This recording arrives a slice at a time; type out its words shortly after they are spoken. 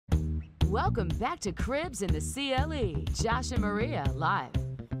Welcome back to Cribs in the CLE. Josh and Maria live.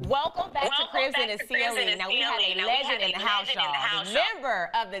 Welcome back to Cribs in the CLE. Now, we have a legend in the house, y'all. The member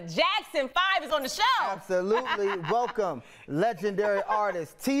of the Jackson 5 is on the show. Absolutely. Welcome, legendary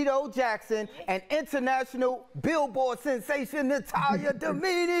artist Tito Jackson and international Billboard sensation Natalia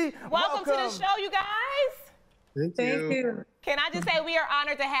Damini. Welcome to the show, you guys. Thank you. Can I just say we are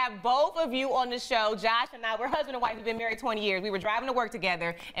honored to have both of you on the show. Josh and I, we're husband and wife. We've been married 20 years. We were driving to work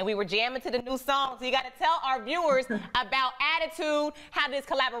together, and we were jamming to the new song. So you got to tell our viewers about Attitude, how this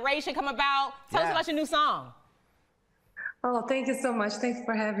collaboration come about. Tell us about your new song. Oh, thank you so much. Thanks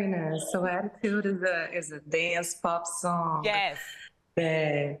for having us. So Attitude is a dance pop song. Yes.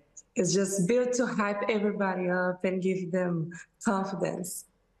 That is just built to hype everybody up and give them confidence.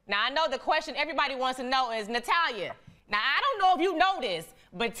 Now, I know the question everybody wants to know is, Natalia, now, I don't know if you know this,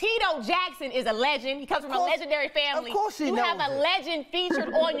 but Tito Jackson is a legend. He comes from a legendary family. Of course he knows. You have a legend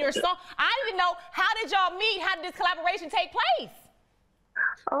featured on your song. I didn't know, how did y'all meet? How did this collaboration take place?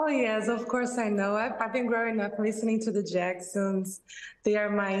 Oh, yes, of course I know. I've been growing up listening to the Jacksons. They're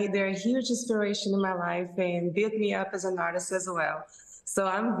a huge inspiration in my life and built me up as an artist as well. So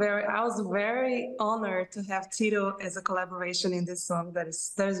I was very honored to have Tito as a collaboration in this song that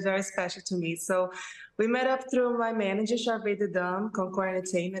is very special to me. So we met up through my manager, Charvet Dam, Concord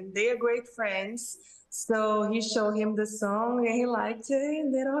Entertainment. They are great friends. So he showed him the song and he liked it,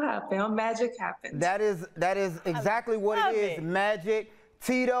 and then it happened. Magic happened. That is exactly what it is. Magic.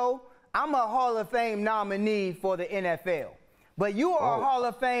 Tito, I'm a Hall of Fame nominee for the NFL, but you are a Hall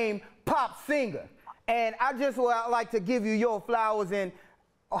of Fame pop singer. And I just would like to give you your flowers. And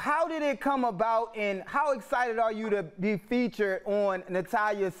how did it come about, and how excited are you to be featured on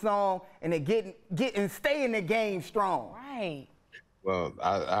Natalia's song and to stay in the game strong? Right. Well,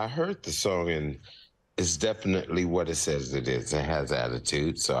 I heard the song, and it's definitely what it says it is. It has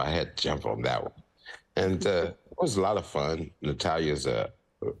attitude, so I had to jump on that one. And it was a lot of fun. Natalia's a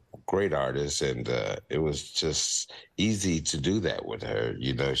great artist, and it was just easy to do that with her.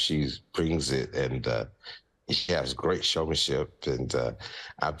 You know, she brings it, and she has great showmanship, and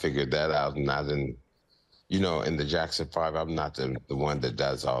I figured that out. Not in, in the Jackson 5, I'm not the one that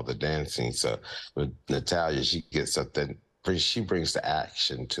does all the dancing. So with Natalia, she gets something. She brings the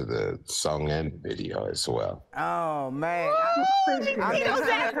action to the song and video as well. Oh, man. Tito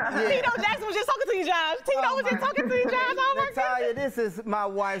Jackson was just talking to you, Josh. Tito was just talking to you, Josh. Oh, my Natalia, this is my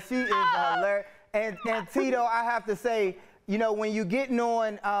wife. She is hilarious. And Tito, I have to say, when you're getting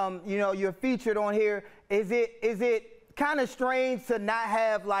on, you're featured on here, is it kind of strange to not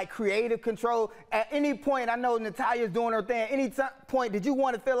have like creative control? At any point, I know Natalia's doing her thing. At any point, did you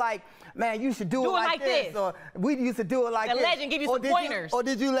want to feel like, man, you should do it like this, or we used to do it like this? The legend give you some pointers. Or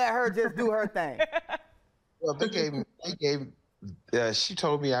did you let her just do her thing? Well, she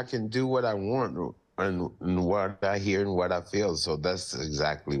told me I can do what I want and what I hear and what I feel. So that's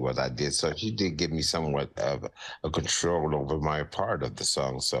exactly what I did. So she did give me somewhat of a control over my part of the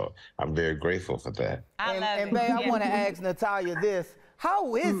song. So I'm very grateful for that. And babe, I want to ask Natalia this.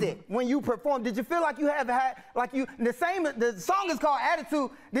 How is it when you perform? Did you feel like you have had, the song is called Attitude.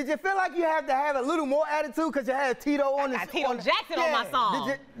 Did you feel like you have to have a little more attitude because you had Tito on Tito Jackson on my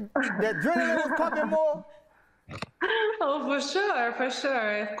song? The adrenaline was pumping more? Oh, for sure.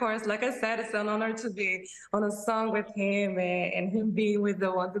 Of course, like I said, it's an honor to be on a song with him and him being with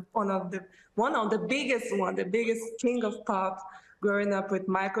one of the biggest king of pop. Growing up with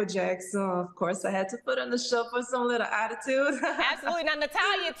Michael Jackson, of course, I had to put on the show for some little attitude. Absolutely. Now,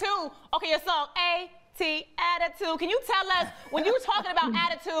 Natalia, too. Okay, your song, A-T, Attitude. Can you tell us, when you were talking about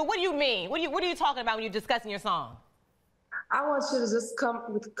attitude, what do you mean? What are you talking about when you're discussing your song? I want you to just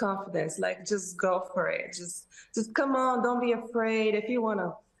come with confidence, like just go for it. Just come on, don't be afraid. If you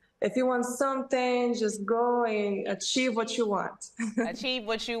want something, just go and achieve what you want. Achieve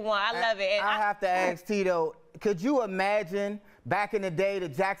what you want. I love it. I have to ask Tito, could you imagine back in the day the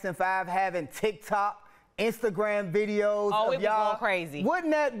Jackson 5 having TikTok, Instagram videos of y'all? Going crazy.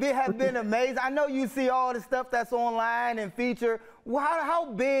 Wouldn't that have been amazing? I know you see all the stuff that's online and featured.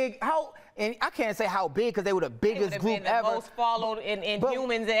 How big, and I can't say how big because they were the biggest group ever. The most followed in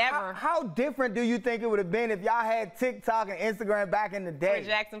humans ever. How different do you think it would have been if y'all had TikTok and Instagram back in the day? For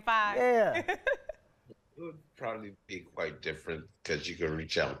Jackson 5. Yeah. It would probably be quite different because you could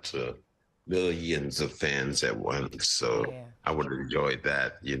reach out to millions of fans at once. So I would enjoy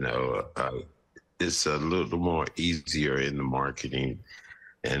that. It's a little more easier in the marketing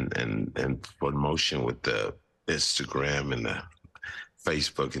and promotion with the Instagram and the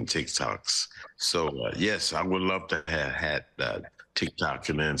Facebook and TikToks. So yes, I would love to have had TikTok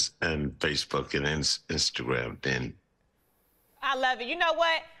and Facebook and Instagram then. I love it. You know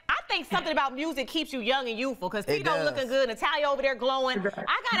what? I think something about music keeps you young and youthful, because Tito looking good, Natalia over there glowing. I gotta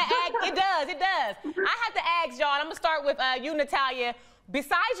ask, it does. I have to ask y'all, I'm gonna start with you, Natalia.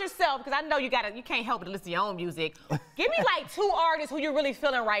 Besides yourself, because I know you can't help but listen to your own music. Give me like 2 artists who you're really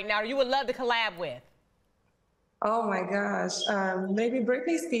feeling right now, or you would love to collab with. Oh my gosh, maybe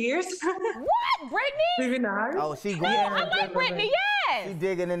Britney Spears. What, Britney? Maybe not. Oh, she going. Yeah, I like Britney. Yes. She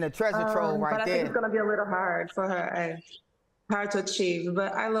digging in the treasure trove right but I there. think it's gonna be a little hard for her, hard to achieve.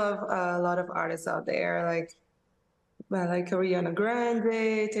 But I love a lot of artists out there, like Ariana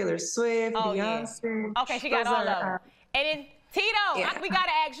Grande, Taylor Swift, Beyonce. Yeah. Okay, she got all of them. And then Tito, we gotta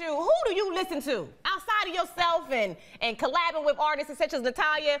ask you, who do you listen to outside of yourself and collabing with artists such as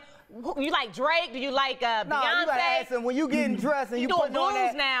Natalia? You like Drake? Do you like Beyonce? No, you gotta ask them, when you getting dressed and you putting on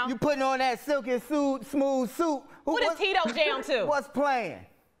that, now. You putting on that silky suit, smooth suit. What does Tito jam to? What's playing?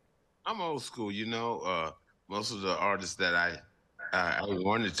 I'm old school, you know. Most of the artists that I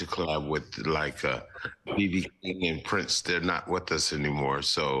wanted to collab with, like B.B. King and Prince, they're not with us anymore.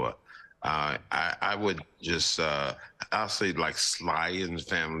 So I would just, I'll say like Sly and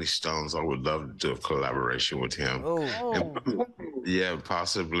Family Stones. I would love to do a collaboration with him. And, yeah,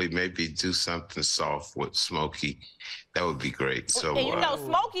 possibly maybe do something soft with Smokey. That would be great. So, and you know,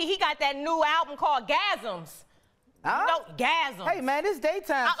 Smokey, he got that new album called Gasms. Huh? You know, Gasms. Hey man, it's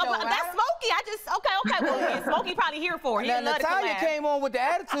daytime show, That's right? Smokey. Okay. Well, yeah, Smokey probably here for it. Now Natalia came on with the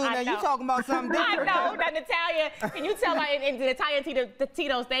attitude. Now you talking about something different. I know. Now Natalia, can you tell and Natalia and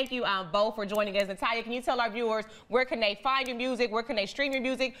Tito, thank you both for joining us. Natalia, can you tell our viewers where can they find your music, where can they stream your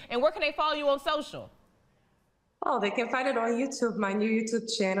music, and where can they follow you on social? Oh, they can find it on YouTube. My new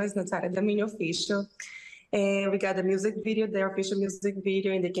YouTube channel is Natalia Damini Official. And we got the music video, their official music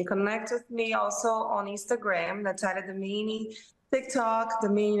video, and they can connect with me also on Instagram, Natalia Damini, TikTok,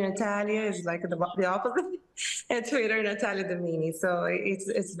 Damini Natalia is like the opposite, and Twitter, Natalia Damini. So it's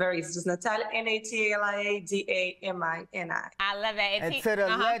just Natalia, Natalia Damini. I love that. And to the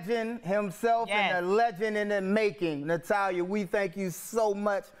legend himself and the legend in the making, Natalia, we thank you so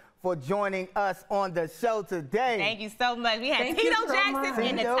much for joining us on the show today. Thank you so much. We had Tito Jackson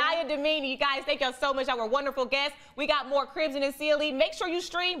and Natalia Damini. You guys, thank y'all so much. Y'all were wonderful guests. We got more Cribs in the CLE. Make sure you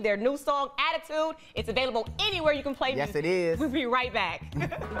stream their new song, Attitude. It's available anywhere you can play music. Yes, it is. We'll be right back.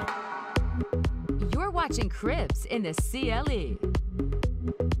 You're watching Cribs in the CLE.